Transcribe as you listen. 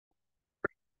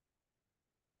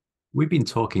We've been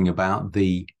talking about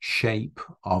the shape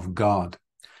of God.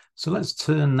 So let's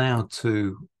turn now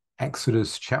to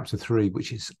Exodus chapter 3,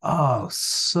 which is,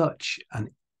 such an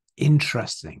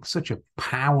interesting, such a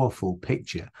powerful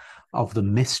picture of the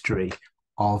mystery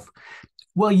of,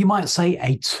 well, you might say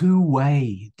a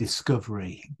two-way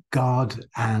discovery, God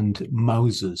and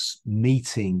Moses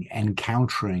meeting,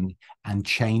 encountering, and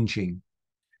changing.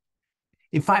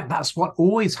 In fact, that's what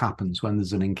always happens when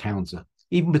there's an encounter,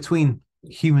 even between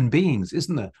human beings,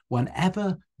 isn't there?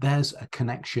 Whenever there's a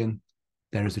connection,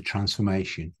 there is a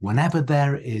transformation. Whenever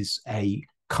there is a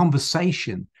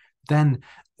conversation, then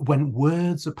when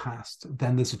words are passed,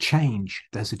 then there's a change.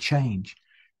 There's a change.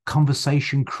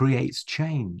 Conversation creates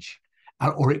change,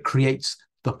 or it creates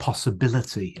the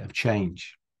possibility of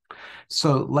change.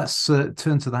 So let's turn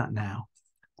to that now.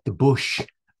 The bush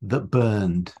that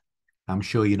burned. I'm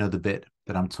sure you know the bit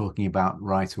that I'm talking about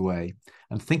right away.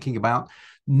 And thinking about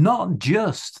not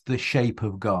just the shape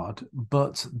of God,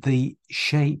 but the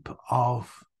shape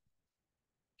of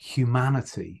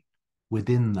humanity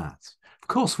within that. Of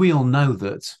course, we all know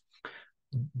that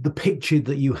the picture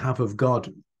that you have of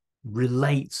God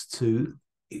relates to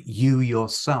you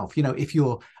yourself. You know, if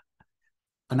you're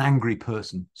an angry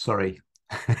person,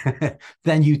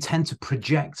 then you tend to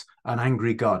project an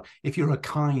angry God. If you're a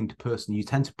kind person, you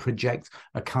tend to project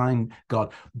a kind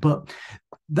God. But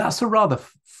that's a rather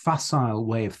facile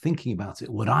way of thinking about it.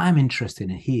 What I'm interested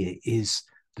in here is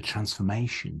the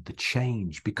transformation, the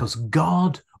change, because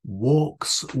God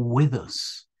walks with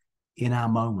us in our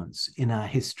moments, in our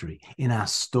history, in our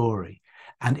story.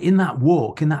 And in that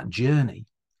walk, in that journey,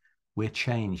 we're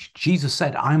changed. Jesus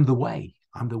said, I'm the way,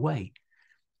 I'm the way.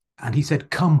 And he said,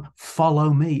 come,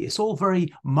 follow me. It's all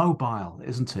very mobile,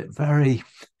 isn't it? Very,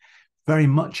 very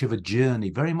much of a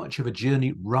journey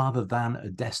rather than a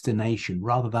destination,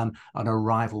 rather than an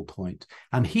arrival point.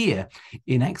 And here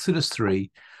in Exodus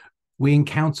 3, we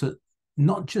encounter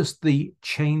not just the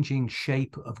changing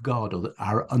shape of God or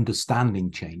our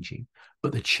understanding changing,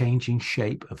 but the changing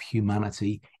shape of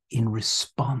humanity in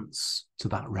response to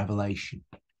that revelation.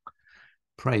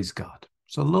 Praise God.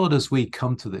 So, Lord, as we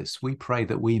come to this, we pray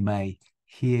that we may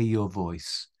hear your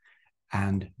voice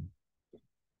and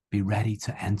be ready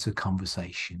to enter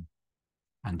conversation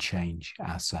and change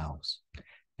ourselves.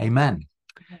 Amen.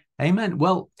 Amen.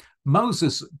 Well,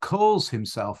 Moses calls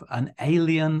himself an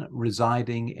alien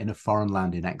residing in a foreign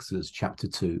land in Exodus chapter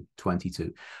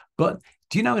 2:22. But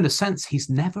do you know, in a sense, he's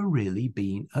never really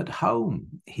been at home.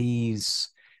 He's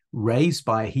raised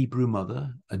by a Hebrew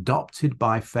mother, adopted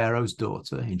by Pharaoh's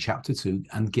daughter in chapter 2,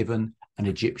 and given an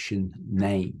Egyptian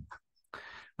name.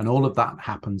 And all of that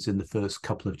happens in the first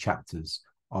couple of chapters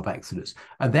of Exodus.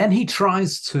 And then he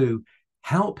tries to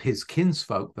help his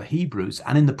kinsfolk, the Hebrews,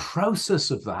 and in the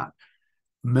process of that,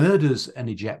 murders an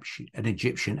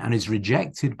Egyptian and is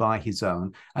rejected by his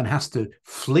own and has to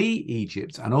flee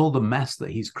Egypt and all the mess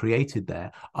that he's created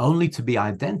there, only to be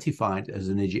identified as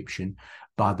an Egyptian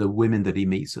by the women that he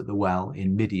meets at the well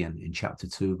in Midian in chapter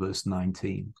 2, verse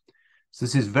 19. So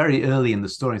this is very early in the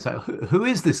story. It's like, who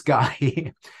is this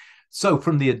guy? So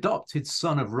from the adopted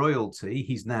son of royalty,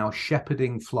 he's now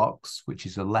shepherding flocks, which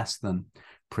is a less than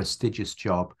prestigious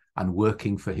job, and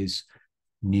working for his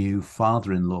new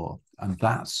father-in-law. And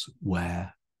that's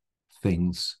where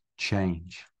things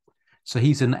change. So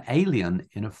he's an alien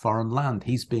in a foreign land.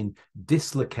 He's been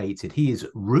dislocated. He is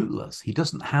rootless. He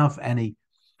doesn't have any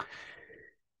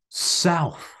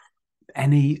self,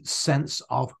 any sense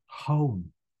of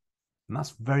home. And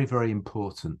that's very, very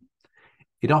important.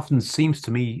 It often seems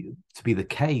to me to be the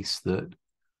case that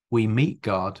we meet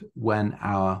God when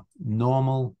our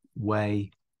normal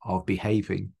way of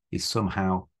behaving is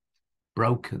somehow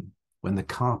broken, when the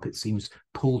carpet seems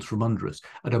pulled from under us.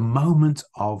 At a moment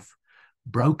of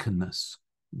brokenness,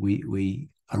 we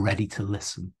are ready to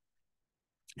listen.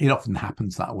 It often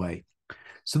happens that way.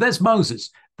 So there's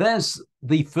Moses. There's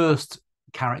the first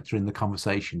character in the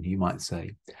conversation, you might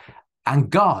say.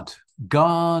 And God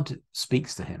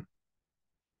speaks to him.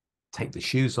 Take the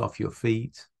shoes off your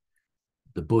feet.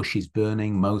 The bush is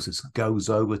burning. Moses goes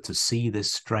over to see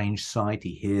this strange sight.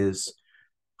 He hears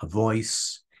a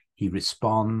voice. He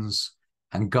responds.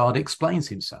 And God explains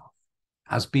himself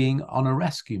as being on a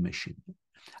rescue mission.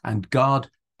 And God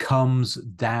comes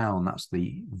down. That's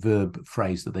the verb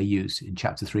phrase that they use in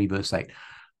chapter 3, verse 8.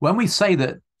 When we say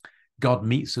that God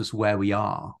meets us where we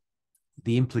are,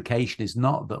 the implication is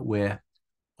not that we're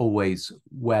always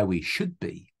where we should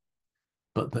be,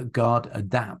 but that God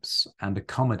adapts and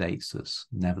accommodates us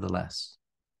nevertheless.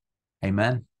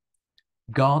 Amen.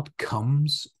 God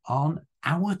comes on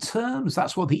our terms.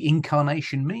 That's what the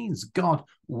incarnation means. God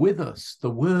with us. The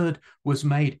Word was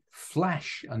made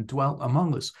flesh and dwelt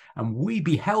among us, and we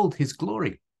beheld his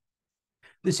glory.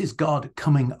 This is God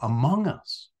coming among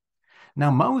us.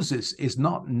 Now, Moses is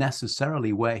not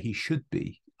necessarily where he should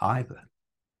be either.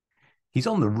 He's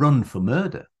on the run for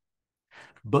murder.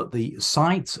 But the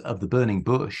sight of the burning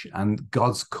bush and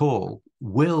God's call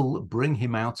will bring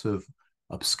him out of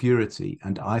obscurity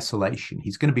and isolation.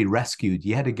 He's going to be rescued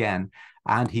yet again,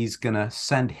 and he's going to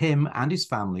send him and his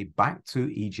family back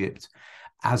to Egypt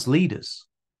as leaders.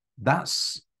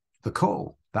 That's the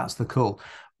call. That's the call.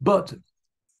 But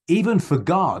even for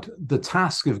God, the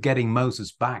task of getting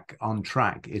Moses back on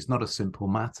track is not a simple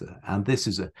matter. And this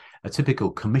is a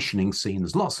typical commissioning scene.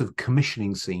 There's lots of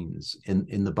commissioning scenes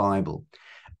in the Bible.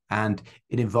 And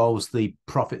it involves the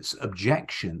prophet's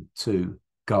objection to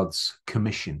God's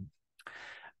commission.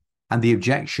 And the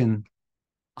objection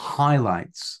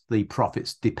highlights the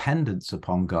prophet's dependence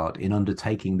upon God in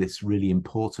undertaking this really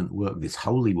important work, this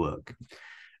holy work,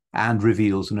 and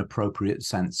reveals an appropriate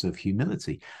sense of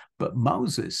humility. But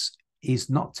Moses is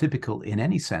not typical in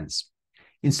any sense.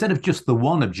 Instead of just the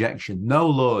one objection, no,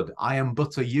 Lord, I am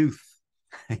but a youth.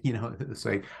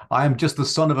 Say, I am just the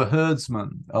son of a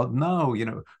herdsman. Oh, no,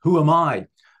 who am I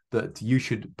that you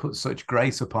should put such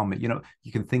grace upon me?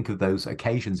 You can think of those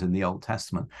occasions in the Old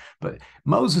Testament. But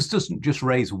Moses doesn't just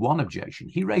raise one objection.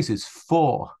 He raises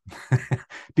four.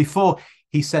 Before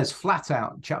he says flat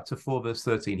out, chapter 4, verse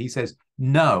 13, he says,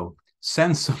 no,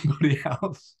 send somebody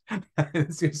else.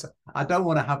 I don't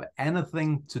want to have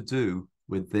anything to do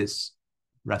with this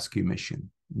rescue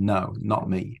mission. No, not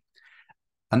me.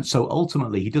 And so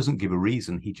ultimately, he doesn't give a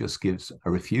reason. He just gives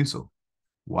a refusal.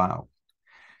 Wow.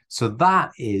 So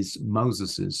that is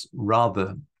Moses's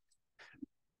rather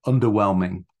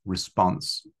underwhelming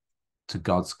response to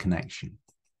God's connection.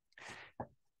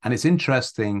 And it's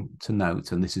interesting to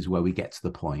note, and this is where we get to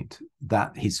the point,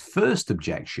 that his first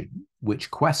objection, which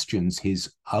questions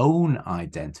his own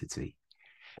identity,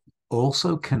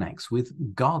 also connects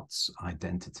with God's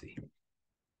identity. Do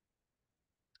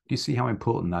you see how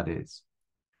important that is?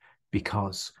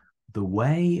 Because the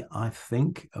way I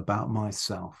think about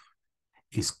myself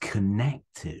is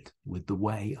connected with the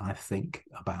way I think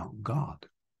about God.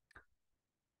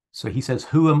 So he says,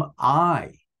 who am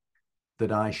I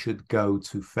that I should go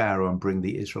to Pharaoh and bring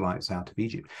the Israelites out of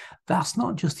Egypt? That's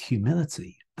not just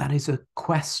humility. That is a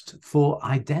quest for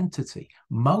identity.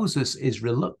 Moses is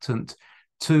reluctant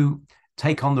to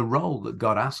take on the role that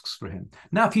God asks for him.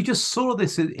 Now, if you just saw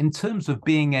this in terms of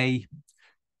being a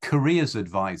careers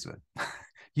advisor,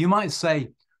 you might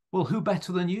say, well, who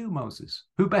better than you, Moses?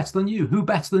 Who better than you? Who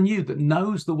better than you that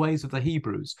knows the ways of the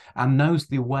Hebrews and knows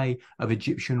the way of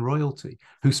Egyptian royalty,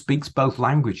 who speaks both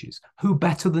languages? Who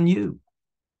better than you?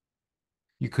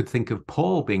 You could think of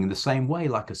Paul being in the same way,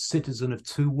 like a citizen of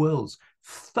two worlds,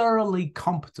 thoroughly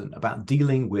competent about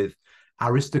dealing with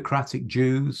aristocratic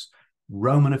Jews,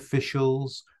 Roman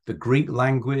officials, the Greek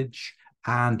language,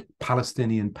 and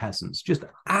Palestinian peasants, just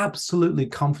absolutely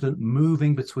confident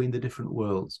moving between the different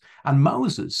worlds. And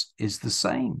Moses is the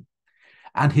same.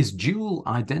 And his dual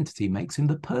identity makes him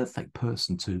the perfect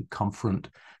person to confront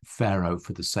Pharaoh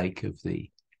for the sake of the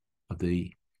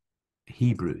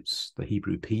Hebrews, the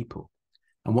Hebrew people.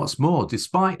 And what's more,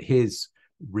 despite his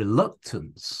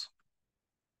reluctance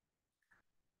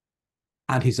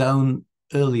and his own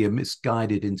earlier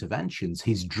misguided interventions,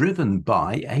 he's driven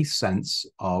by a sense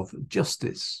of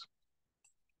justice,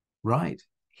 right?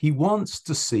 He wants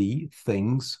to see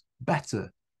things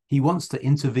better. He wants to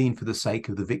intervene for the sake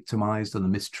of the victimized and the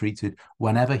mistreated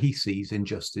whenever he sees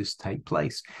injustice take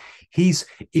place. He's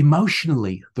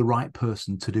emotionally the right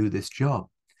person to do this job.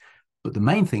 But the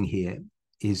main thing here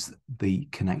is the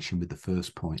connection with the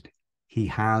first point. He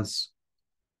has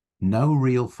no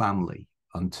real family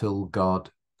until God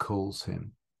calls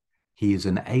him. He is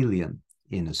an alien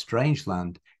in a strange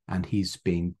land, and he's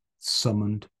being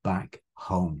summoned back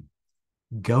home.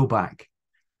 Go back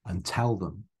and tell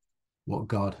them what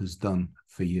God has done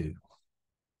for you.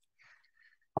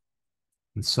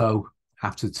 And so,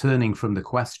 after turning from the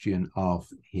question of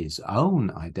his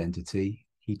own identity,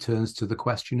 he turns to the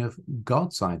question of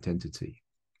God's identity.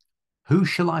 Who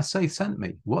shall I say sent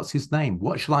me? What's his name?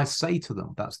 What shall I say to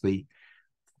them? That's the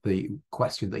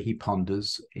question that he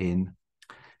ponders in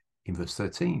verse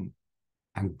 13.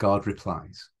 And God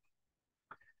replies,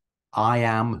 I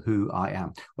am who I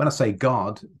am. When I say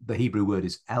God, the Hebrew word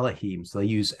is Elohim. So they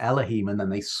use Elohim and then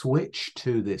they switch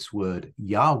to this word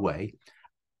Yahweh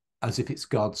as if it's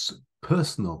God's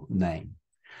personal name.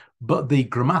 But the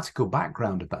grammatical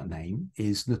background of that name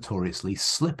is notoriously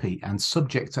slippy and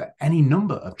subject to any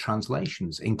number of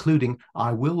translations, including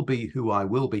I will be who I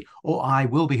will be, or I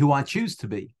will be who I choose to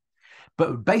be.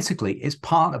 But basically, it's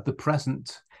part of the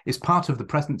present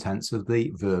tense of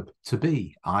the verb to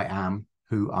be. I am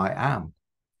who I am.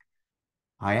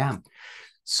 I am.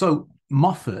 So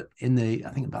Moffat, in I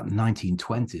think about the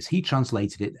 1920s, he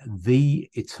translated it the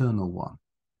eternal one.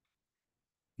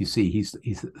 You see, he's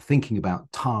thinking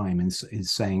about time and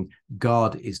is saying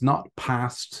God is not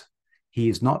past, he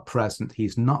is not present, he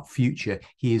is not future,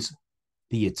 he is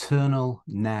the eternal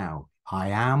now. I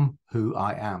am who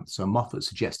I am. So Moffat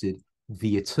suggested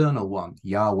the eternal one,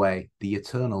 Yahweh, the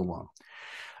eternal one.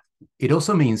 It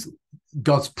also means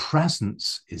God's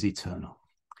presence is eternal.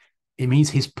 It means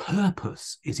his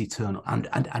purpose is eternal and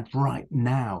right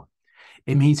now.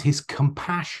 It means his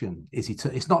compassion is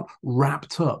eternal. It's not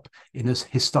wrapped up in a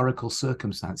historical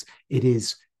circumstance. It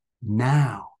is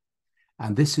now.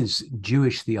 And this is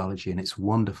Jewish theology, and it's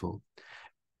wonderful.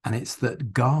 And it's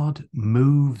that God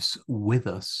moves with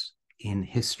us in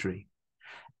history.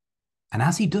 And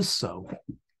as he does so,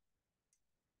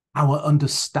 our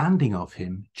understanding of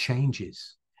him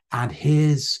changes and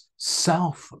his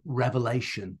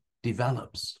self-revelation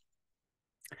develops.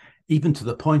 Even to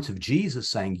the point of Jesus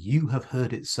saying, you have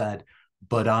heard it said,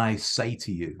 but I say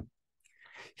to you.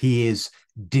 He is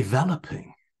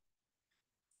developing.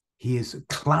 He is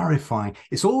clarifying.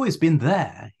 It's always been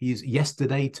there. He is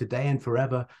yesterday, today, and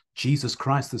forever. Jesus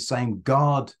Christ, the same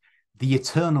God, the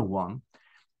eternal one.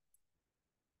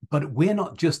 But we're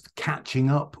not just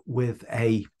catching up with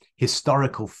a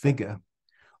historical figure.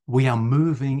 We are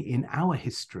moving in our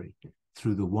history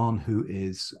through the one who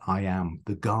is I am,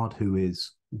 the God who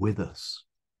is with us.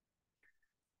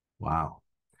 Wow.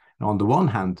 Now, on the one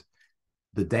hand,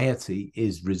 the deity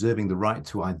is reserving the right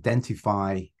to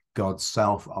identify God's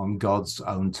self on God's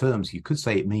own terms. You could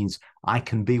say it means I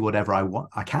can be whatever I want.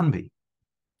 I can be.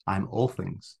 I'm all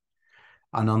things.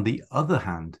 And on the other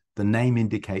hand, the name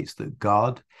indicates that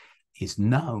God is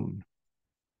known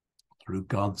through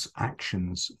God's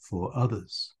actions for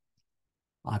others.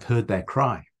 I've heard their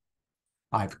cry.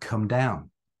 I've come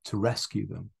down to rescue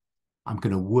them. I'm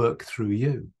going to work through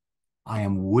you. I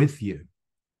am with you.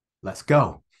 Let's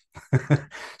go.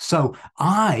 So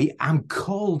I am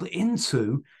called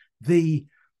into the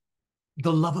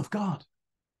love of God.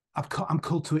 I'm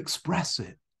called to express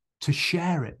it, to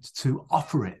share it, to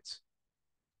offer it.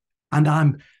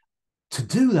 And to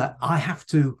do that, I have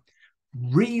to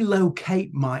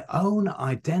relocate my own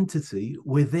identity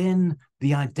within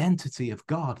the identity of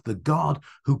God, the God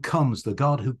who comes, the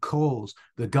God who calls,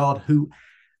 the God who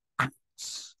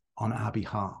acts on our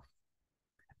behalf.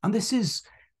 And this is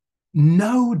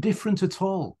no different at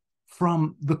all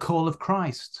from the call of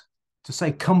Christ to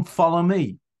say, come follow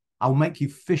me. I'll make you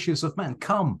fishers of men.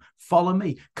 Come, follow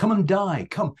me. Come and die.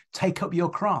 Come, take up your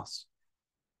cross.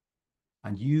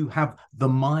 And you have the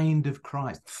mind of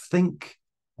Christ. Think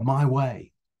my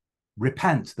way.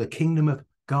 Repent. The kingdom of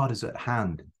God is at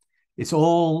hand. It's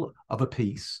all of a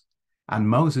piece. And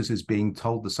Moses is being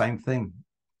told the same thing.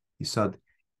 He said,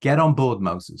 get on board,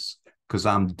 Moses, because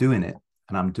I'm doing it,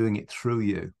 and I'm doing it through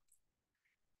you.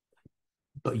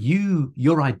 But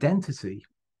your identity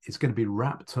is going to be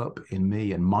wrapped up in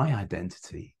me, and my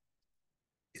identity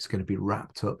is going to be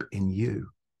wrapped up in you.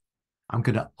 I'm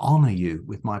going to honor you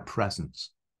with my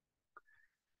presence.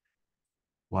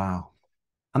 Wow.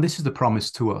 And this is the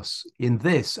promise to us. In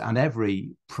this and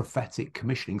every prophetic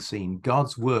commissioning scene,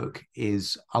 God's work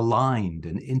is aligned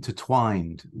and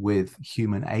intertwined with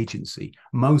human agency.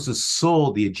 Moses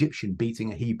saw the Egyptian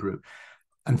beating a Hebrew,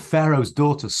 and Pharaoh's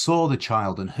daughter saw the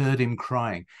child and heard him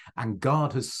crying. And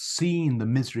God has seen the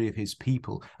misery of his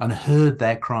people and heard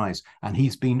their cries, and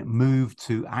he's been moved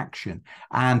to action.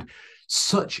 And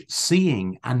such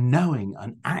seeing and knowing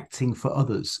and acting for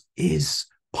others is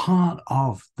part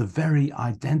of the very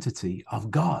identity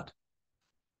of God.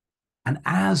 And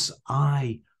as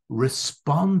I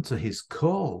respond to his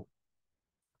call,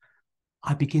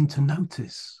 I begin to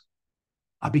notice,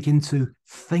 I begin to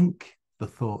think the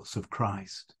thoughts of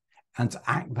Christ and to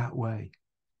act that way.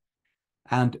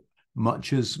 And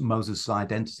much as Moses'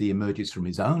 identity emerges from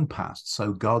his own past,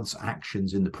 so God's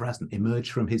actions in the present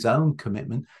emerge from his own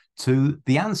commitment to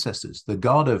the ancestors. The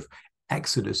God of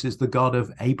Exodus is the God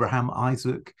of Abraham,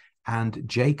 Isaac, and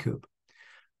Jacob.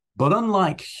 But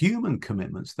unlike human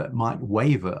commitments that might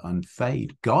waver and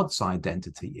fade, God's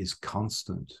identity is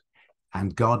constant,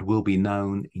 and God will be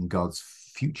known in God's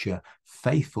future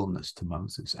faithfulness to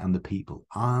Moses and the people.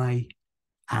 I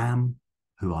am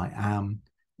who I am,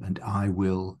 and I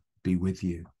will be with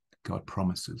you, God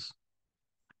promises.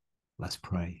 Let's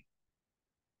pray.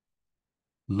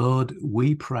 Lord,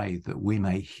 we pray that we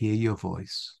may hear your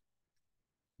voice.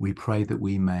 We pray that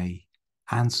we may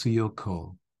answer your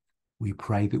call. We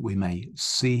pray that we may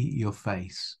see your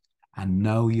face and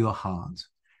know your heart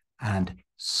and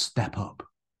step up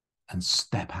and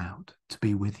step out to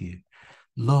be with you.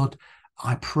 Lord,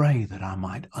 I pray that I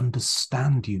might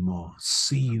understand you more,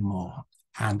 see you more,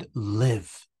 and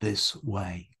live this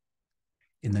way.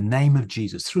 In the name of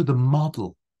Jesus, through the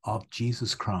model of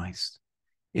Jesus Christ,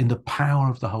 in the power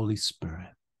of the Holy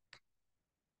Spirit.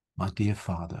 My dear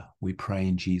Father, we pray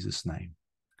in Jesus' name.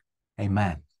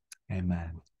 Amen.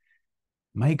 Amen.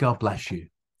 May God bless you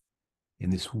in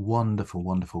this wonderful,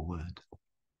 wonderful word.